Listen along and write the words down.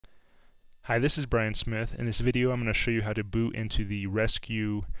Hi, this is Brian Smith. In this video, I'm going to show you how to boot into the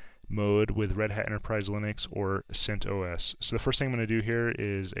rescue mode with Red Hat Enterprise Linux or CentOS. So the first thing I'm going to do here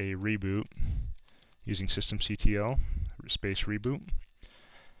is a reboot using systemctl space reboot.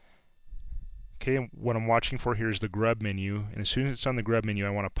 Okay, what I'm watching for here is the grub menu, and as soon as it's on the grub menu, I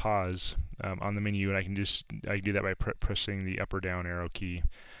want to pause on the menu, and I can do that by pressing the up or down arrow key.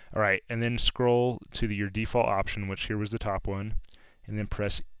 All right, and then scroll to your default option, which here was the top one, and then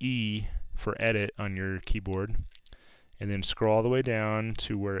press E for edit on your keyboard, and then scroll all the way down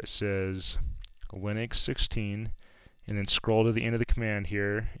to where it says Linux 16, and then scroll to the end of the command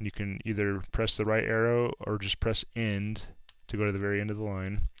here, and you can either press the right arrow or just press end to go to the very end of the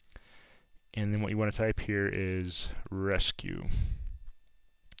line. And then what you want to type here is rescue.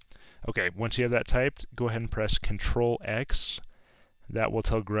 Okay, once you have that typed, go ahead and press Control X. That will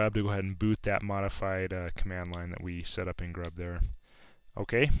tell Grub to go ahead and boot that modified command line that we set up in Grub there.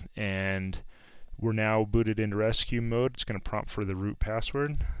 Okay, and we're now booted into rescue mode. It's going to prompt for the root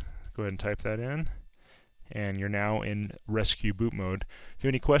password. Go ahead and type that in, and you're now in rescue boot mode. If you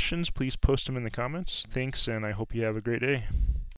have any questions, please post them in the comments. Thanks, and I hope you have a great day.